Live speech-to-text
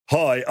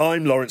Hi,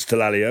 I'm Lawrence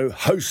Dallaglio,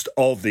 host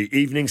of the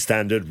Evening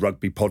Standard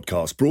Rugby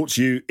Podcast, brought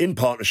to you in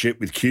partnership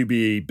with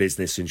QBE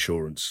Business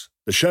Insurance.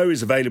 The show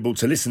is available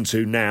to listen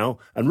to now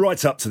and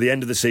right up to the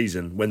end of the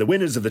season, when the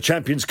winners of the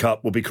Champions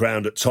Cup will be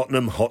crowned at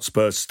Tottenham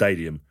Hotspur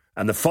Stadium,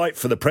 and the fight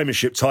for the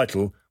Premiership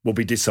title will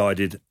be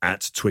decided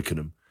at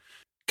Twickenham.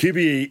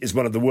 QBE is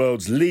one of the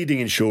world's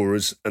leading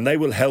insurers, and they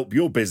will help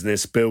your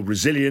business build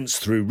resilience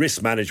through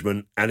risk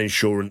management and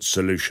insurance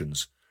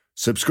solutions.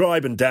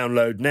 Subscribe and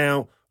download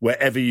now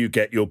wherever you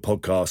get your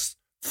podcasts.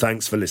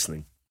 Thanks for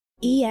listening.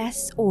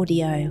 ES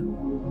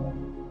Audio.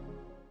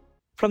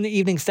 From the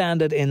Evening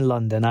Standard in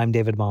London, I'm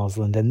David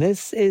Marsland, and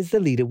this is the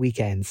Leader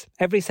Weekends.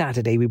 Every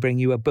Saturday, we bring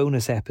you a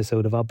bonus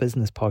episode of our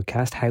business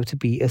podcast, How to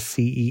Be a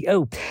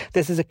CEO.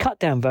 This is a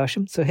cut-down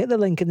version, so hit the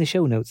link in the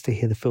show notes to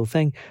hear the full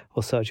thing,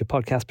 or search your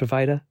podcast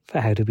provider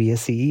for How to Be a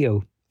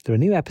CEO. There are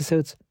new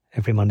episodes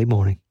every Monday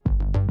morning.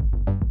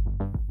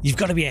 You've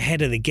got to be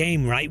ahead of the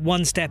game, right?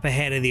 One step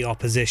ahead of the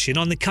opposition,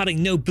 on the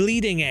cutting, no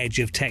bleeding edge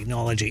of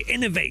technology.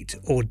 Innovate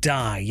or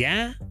die,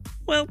 yeah?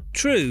 Well,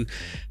 true.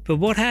 But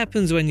what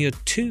happens when you're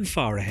too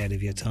far ahead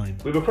of your time?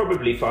 We were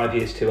probably 5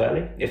 years too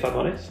early, if I'm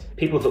honest.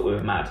 People thought we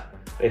were mad.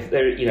 If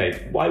they're,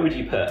 why would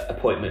you put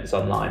appointments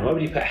online? Why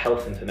would you put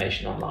health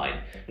information online?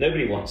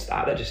 Nobody wants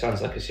that. That just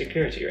sounds like a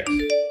security risk.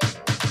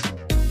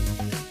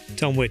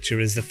 Tom Witcher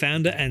is the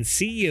founder and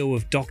CEO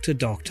of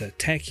DrDoctor,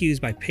 tech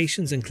used by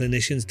patients and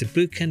clinicians to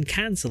book and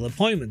cancel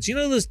appointments. You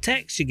know those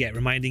texts you get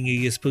reminding you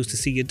you're supposed to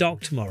see your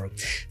doc tomorrow?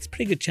 It's a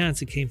pretty good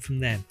chance it came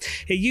from them.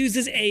 It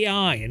uses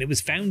AI and it was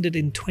founded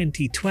in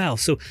 2012,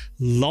 so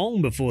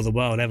long before the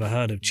world ever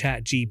heard of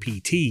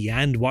ChatGPT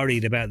and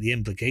worried about the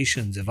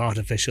implications of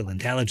artificial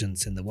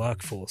intelligence in the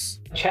workforce.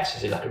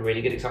 Chess is like a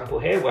really good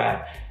example here,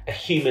 where a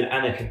human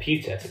and a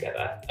computer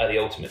together are the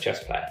ultimate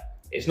chess player.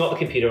 It's not the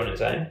computer on its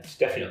own. It's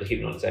definitely not the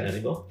human on its own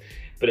anymore.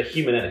 But a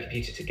human and a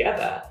computer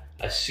together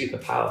are super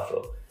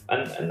powerful.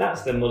 And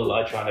that's the model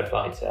I try and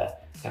apply to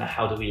kind of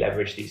how do we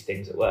leverage these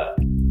things at work.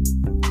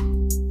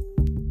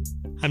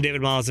 I'm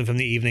David Marsden from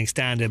the Evening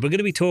Standard. We're going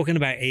to be talking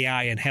about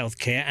AI in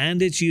healthcare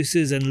and its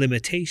uses and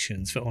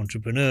limitations for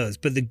entrepreneurs.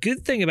 But the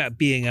good thing about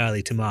being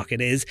early to market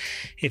is,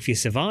 if you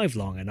survive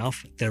long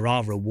enough, there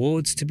are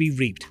rewards to be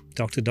reaped.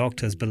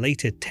 DrDoctor's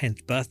belated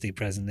 10th birthday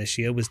present this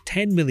year was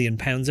 £10 million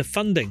of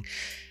funding.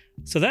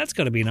 So that's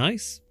got to be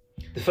nice.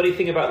 The funny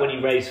thing about when you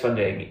raise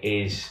funding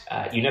is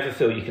you never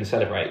feel you can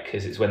celebrate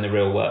because it's when the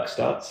real work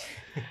starts.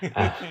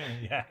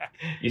 Yeah.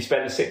 You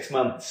spend 6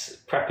 months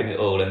prepping it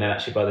all, and then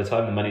actually by the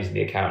time the money's in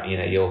the account,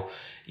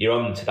 you're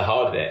on to the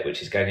hard of it,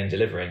 which is going and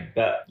delivering.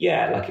 But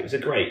yeah, it was a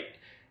great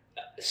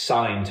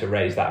sign to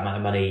raise that amount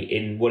of money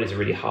in what is a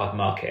really hard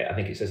market. I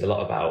think it says a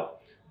lot about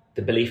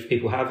the belief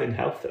people have in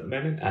health at the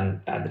moment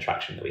and the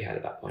traction that we had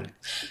at that point.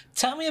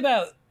 Tell me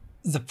about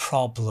the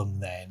problem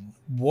then.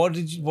 When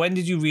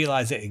did you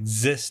realize it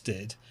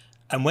existed,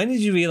 and when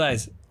did you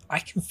realize I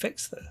can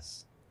fix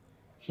this?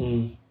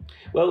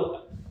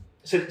 Well,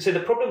 so the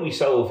problem we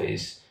solve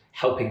is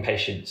helping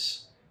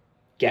patients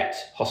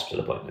get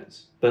hospital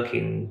appointments,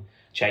 booking,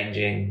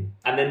 changing,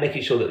 and then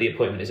making sure that the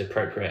appointment is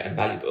appropriate and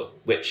valuable,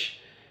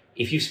 which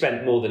if you've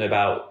spent more than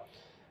about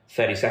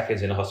 30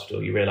 seconds in a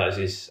hospital, you realize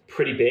is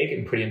pretty big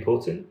and pretty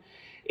important.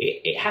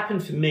 It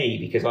happened for me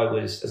because I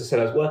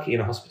was working in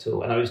a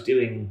hospital and I was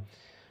doing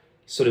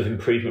sort of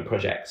improvement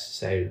projects.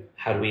 So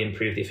how do we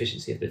improve the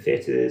efficiency of the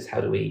theatres?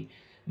 How do we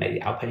make the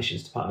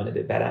outpatients department a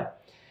bit better?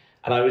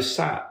 And I was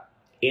sat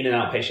in an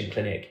outpatient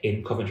clinic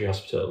in Coventry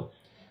Hospital,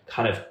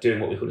 kind of doing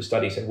what we call a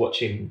study. So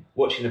watching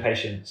the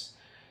patients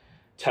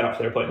turn up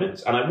for their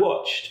appointments. And I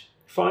watched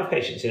 5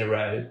 patients in a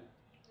row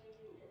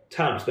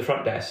turn up to the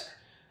front desk,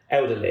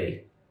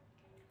 elderly,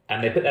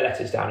 and they put their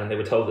letters down and they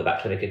were told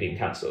that clinic had been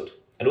cancelled.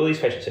 And all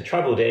these patients had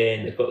travelled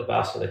in, they'd got the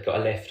bus or they'd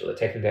got a lift or they'd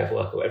taken a day off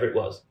work or whatever it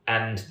was.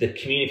 And the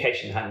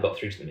communication hadn't got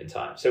through to them in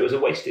time. So it was a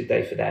wasted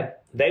day for them.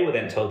 They were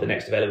then told the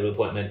next available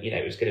appointment,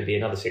 it was going to be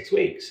another 6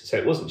 weeks. So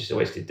it wasn't just a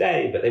wasted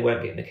day, but they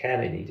weren't getting the care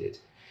they needed.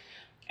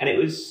 And it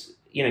was,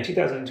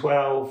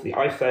 2012, the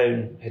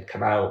iPhone had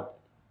come out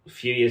a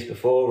few years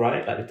before,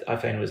 right? Like the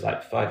iPhone was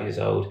 5 years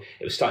old.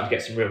 It was starting to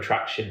get some real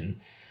traction.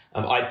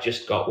 I'd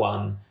just got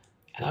one.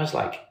 And I was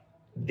like,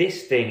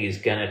 this thing is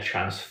going to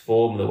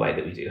transform the way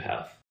that we do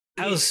health.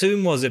 How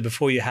soon was it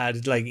before you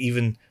had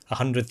even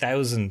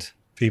 100,000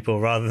 people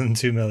rather than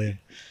 2 million?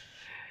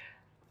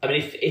 I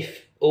mean,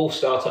 if all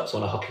startups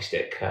on a hockey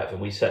stick curve,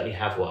 and we certainly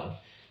have one,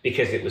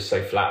 because it was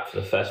so flat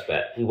for the first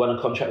bit, we won a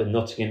contract with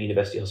Nottingham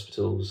University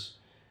Hospitals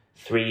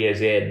 3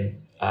 years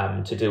in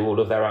to do all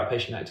of their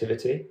outpatient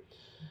activity.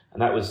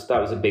 And that was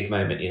a big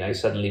moment,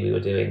 suddenly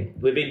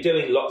we've been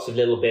doing lots of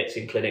little bits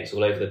in clinics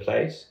all over the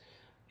place.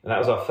 And that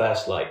was our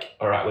first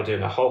all right, we're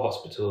doing a whole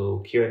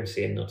hospital, QMC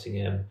in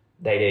Nottingham.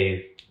 They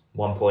do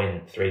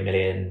 1.3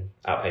 million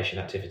outpatient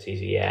activities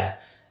a year.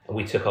 And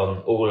we took on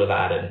all of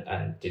that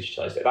and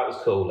digitalized it. That was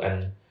cool.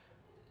 And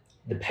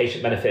the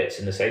patient benefits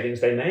and the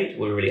savings they made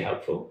were really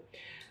helpful.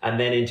 And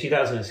then in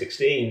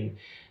 2016,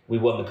 we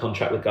won the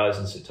contract with Guy's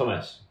and St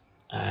Thomas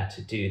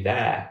to do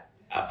their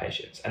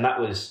outpatients. And that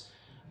was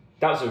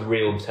a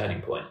real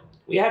turning point.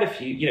 We had a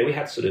few, we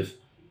had sort of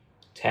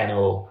 10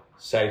 or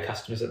so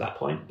customers at that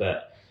point,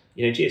 but,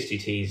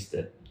 GSTT is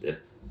the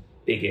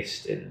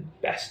biggest and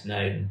best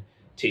known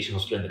teaching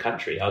hospital in the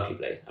country,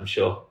 arguably. I'm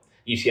sure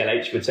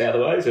UCLH would say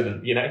otherwise,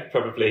 and,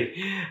 probably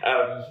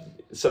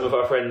some of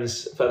our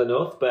friends further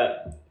north,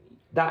 but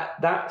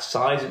that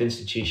size of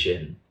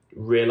institution,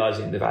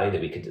 realizing the value that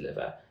we could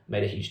deliver,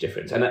 made a huge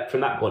difference. And from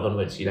that point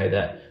onwards,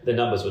 the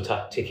numbers were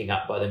ticking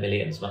up by the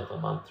millions month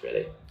on month,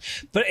 really.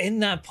 But in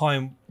that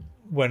point,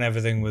 when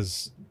everything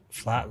was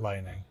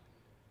flatlining,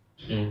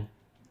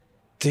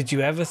 did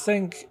you ever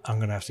think, I'm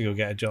going to have to go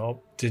get a job?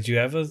 Did you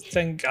ever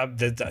think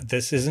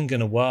this isn't going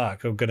to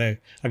work? I'm going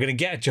to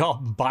get a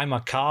job and buy my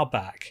car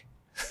back?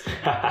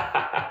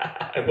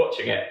 I'm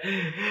watching it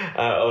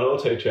on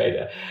Auto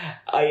Trader.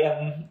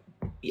 I'm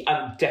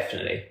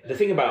definitely. The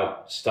thing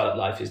about startup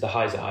life is the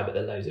highs are high, but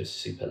the lows are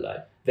super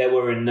low. There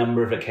were a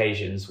number of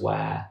occasions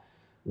where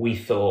we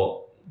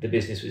thought the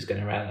business was going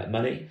to run out of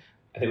money.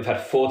 I think we've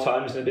had 4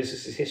 times in the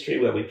business's history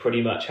where we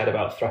pretty much had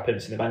about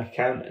threepence in the bank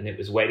account and it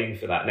was waiting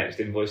for that next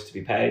invoice to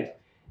be paid.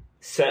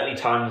 Certainly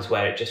times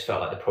where it just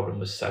felt like the problem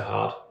was so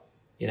hard.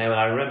 And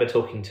I remember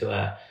talking to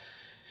a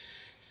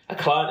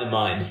client of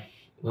mine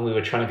when we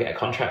were trying to get a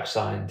contract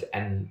signed,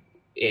 and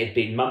it had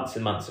been months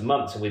and months and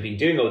months, and we'd been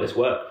doing all this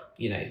work,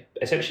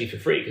 essentially for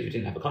free because we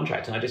didn't have a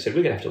contract. And I just said,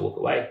 we're going to have to walk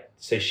away.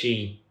 So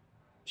she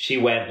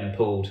went and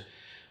pulled,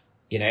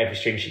 every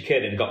string she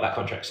could and got that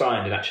contract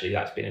signed. And actually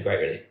that's been a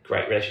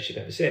great relationship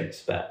ever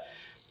since. But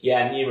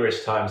yeah,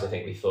 numerous times I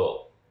think we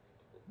thought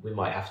we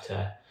might have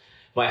to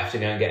go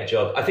and get a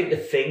job. I think the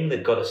thing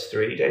that got us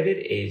through,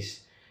 David, is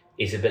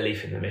a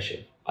belief in the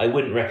mission. I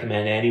wouldn't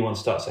recommend anyone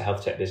starts a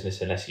health tech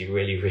business unless you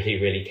really, really,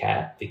 really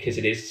care, because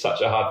it is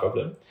such a hard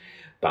problem.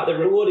 But the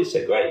reward is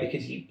so great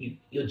because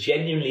you're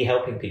genuinely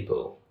helping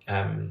people.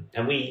 And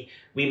we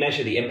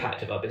measure the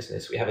impact of our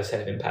business. We have a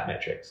set of impact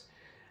metrics.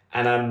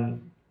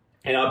 And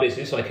in our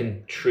business, I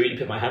can truly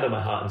put my hand on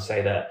my heart and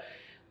say that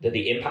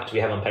the impact we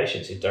have on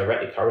patients is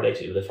directly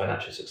correlated with the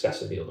financial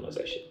success of the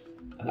organisation.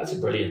 And that's a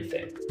brilliant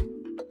thing.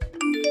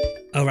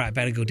 All right,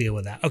 better go deal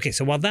with that. Okay,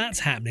 so while that's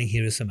happening,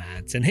 here are some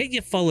ads. And hit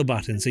your follow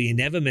button so you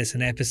never miss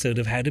an episode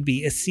of How to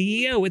Be a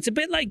CEO. It's a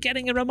bit like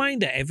getting a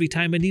reminder every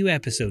time a new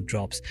episode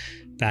drops.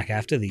 Back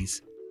after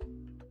these.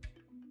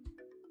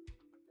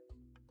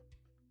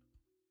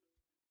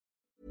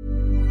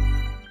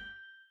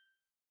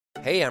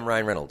 Hey, I'm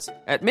Ryan Reynolds.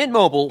 At Mint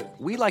Mobile,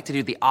 we like to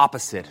do the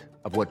opposite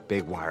of what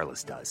Big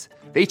Wireless does.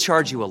 They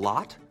charge you a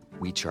lot.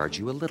 We charge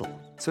you a little.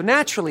 So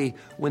naturally,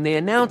 when they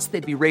announced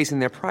they'd be raising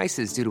their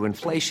prices due to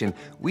inflation,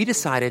 we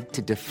decided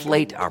to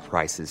deflate our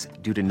prices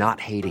due to not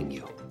hating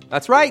you.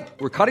 That's right.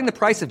 We're cutting the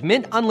price of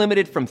Mint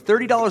Unlimited from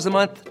 $30 a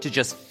month to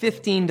just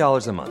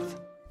 $15 a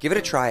month. Give it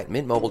a try at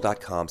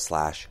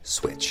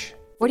mintmobile.com/switch.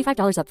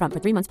 $45 up front for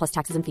 3 months plus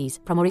taxes and fees.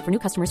 Promo rate for new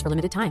customers for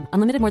limited time.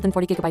 Unlimited more than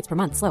 40 gigabytes per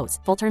month. Slows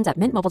full terms at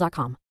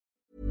mintmobile.com.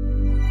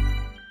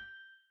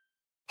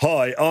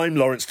 Hi, I'm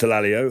Lawrence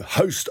Dallaglio,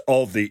 host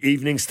of the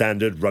Evening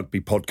Standard Rugby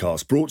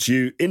Podcast, brought to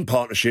you in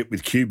partnership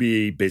with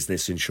QBE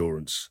Business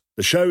Insurance.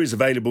 The show is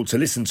available to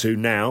listen to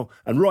now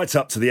and right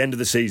up to the end of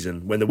the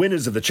season, when the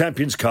winners of the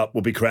Champions Cup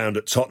will be crowned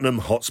at Tottenham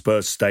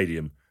Hotspur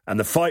Stadium, and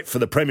the fight for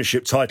the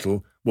Premiership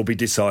title will be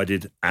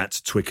decided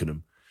at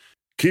Twickenham.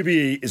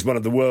 QBE is one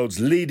of the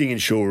world's leading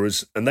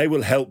insurers, and they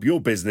will help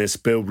your business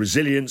build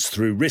resilience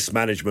through risk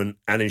management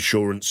and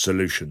insurance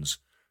solutions.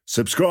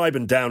 Subscribe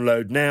and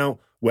download now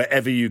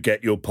wherever you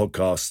get your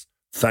podcasts.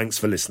 Thanks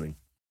for listening.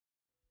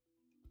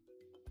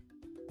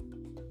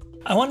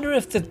 I wonder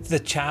if the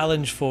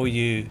challenge for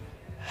you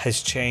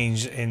has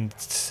changed in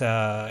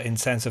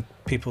sense of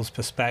people's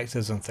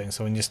perspectives and things.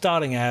 So when you're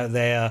starting out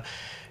there,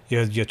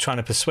 you're trying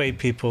to persuade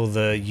people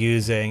that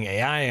using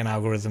AI and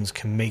algorithms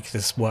can make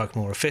this work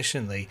more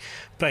efficiently.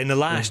 But in the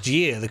last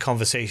year, the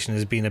conversation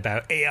has been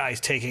about AI is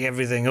taking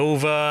everything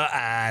over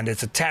and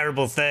it's a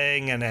terrible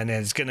thing and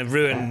it's going to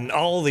ruin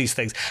all these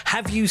things.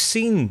 Have you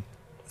seen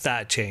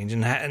that change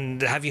and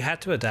have you had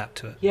to adapt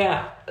to it?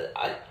 Yeah,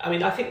 I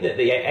mean, I think that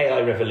the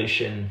AI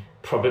revolution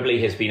probably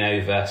has been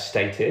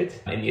overstated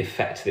in the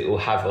effect that it will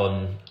have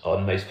on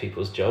most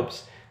people's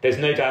jobs. There's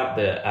no doubt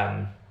that,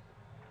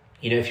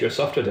 if you're a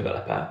software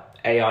developer,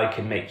 AI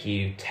can make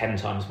you 10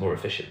 times more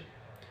efficient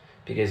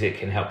because it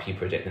can help you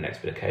predict the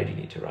next bit of code you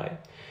need to write.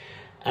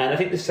 And I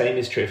think the same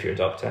is true if you're a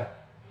doctor.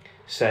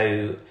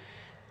 So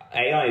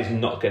AI is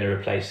not going to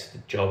replace the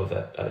job of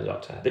a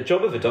doctor. The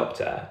job of a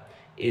doctor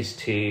is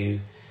to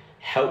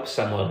help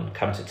someone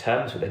come to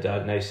terms with their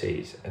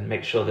diagnoses and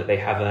make sure that they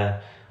have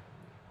a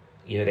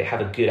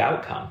good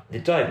outcome. The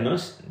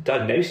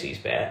diagnoses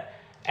bit,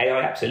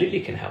 AI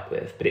absolutely can help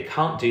with, but it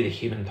can't do the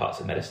human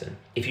parts of medicine.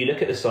 If you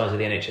look at the size of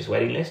the NHS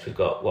waiting list, we've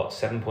got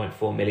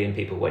 7.4 million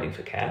people waiting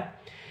for care.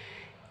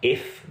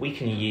 If we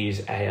can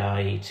use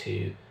AI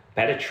to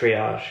better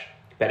triage,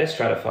 better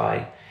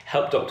stratify,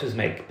 help doctors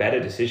make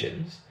better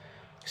decisions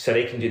so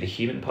they can do the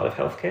human part of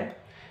healthcare,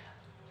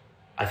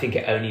 I think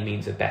it only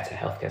means a better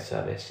healthcare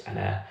service and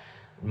a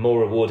more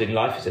rewarding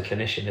life as a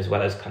clinician, as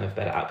well as kind of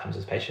better outcomes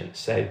as patients.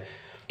 So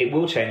It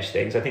will change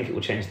things. I think it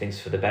will change things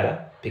for the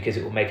better because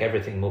it will make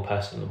everything more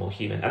personal and more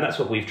human. And that's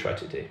what we've tried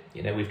to do.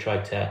 We've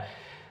tried to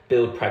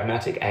build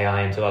pragmatic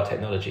AI into our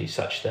technology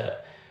such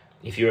that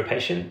if you're a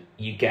patient,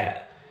 you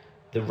get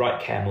the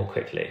right care more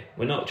quickly.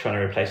 We're not trying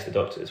to replace the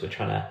doctors. We're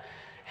trying to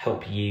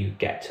help you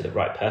get to the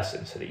right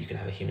person so that you can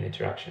have a human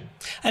interaction.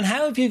 And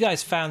how have you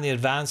guys found the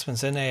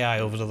advancements in AI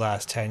over the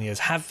last 10 years?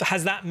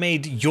 Has that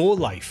made your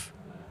life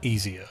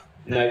easier?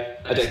 No,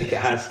 I don't think it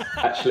has,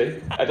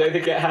 actually. I don't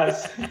think it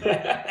has.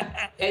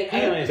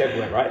 AI is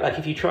everywhere, right? Like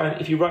if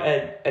you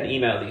write an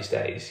email these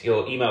days,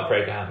 your email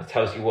program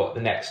tells you what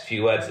the next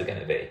few words are going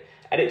to be.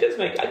 And it does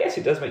make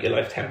your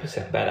life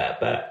 10% better.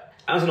 But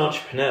as an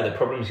entrepreneur, the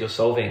problems you're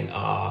solving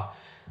are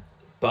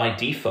by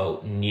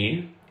default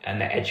new and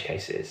they're edge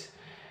cases.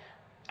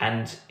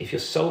 And if you're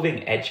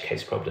solving edge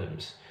case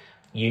problems,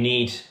 you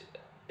need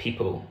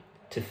people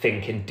to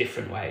think in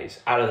different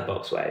ways, out of the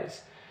box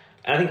ways.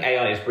 And I think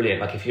AI is brilliant.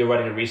 Like if you're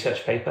writing a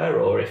research paper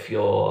or if you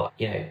want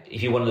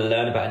to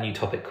learn about a new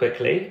topic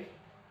quickly,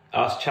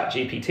 ask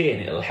ChatGPT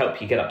and it'll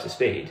help you get up to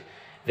speed.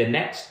 The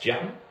next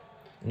jump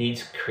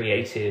needs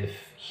creative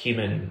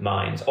human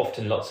minds,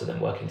 often lots of them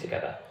working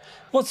together.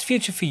 What's the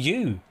future for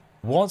you?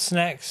 What's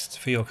next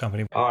for your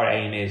company? Our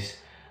aim is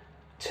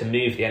to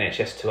move the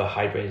NHS to a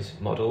hybrid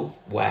model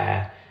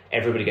where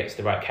everybody gets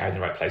the right care in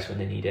the right place when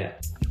they need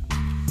it.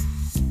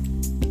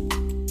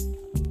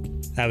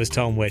 That was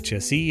Tom Witcher,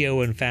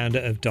 CEO and founder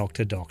of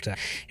Dr. Doctor.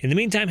 In the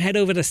meantime, head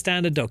over to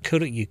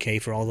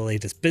standard.co.uk for all the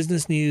latest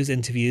business news,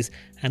 interviews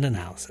and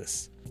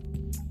analysis.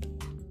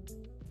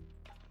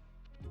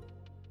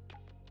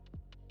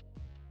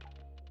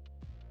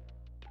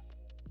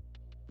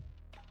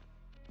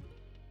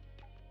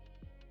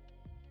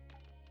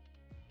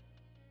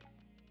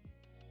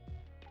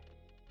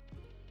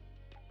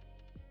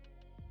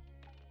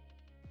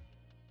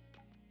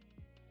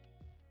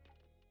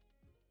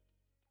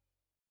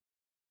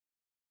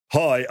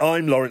 Hi,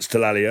 I'm Lawrence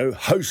Dallaglio,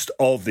 host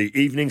of the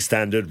Evening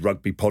Standard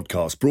Rugby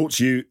Podcast, brought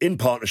to you in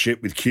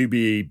partnership with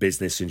QBE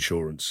Business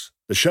Insurance.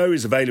 The show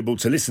is available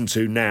to listen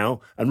to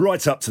now and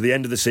right up to the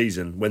end of the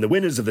season when the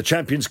winners of the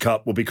Champions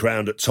Cup will be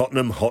crowned at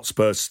Tottenham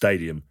Hotspur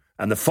Stadium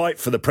and the fight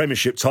for the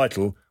Premiership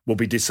title will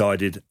be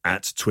decided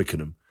at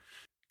Twickenham.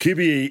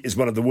 QBE is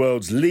one of the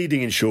world's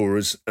leading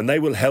insurers and they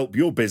will help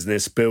your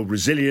business build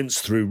resilience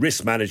through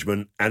risk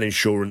management and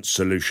insurance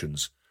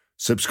solutions.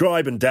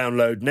 Subscribe and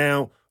download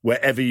now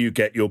wherever you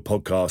get your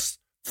podcasts.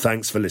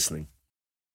 Thanks for listening.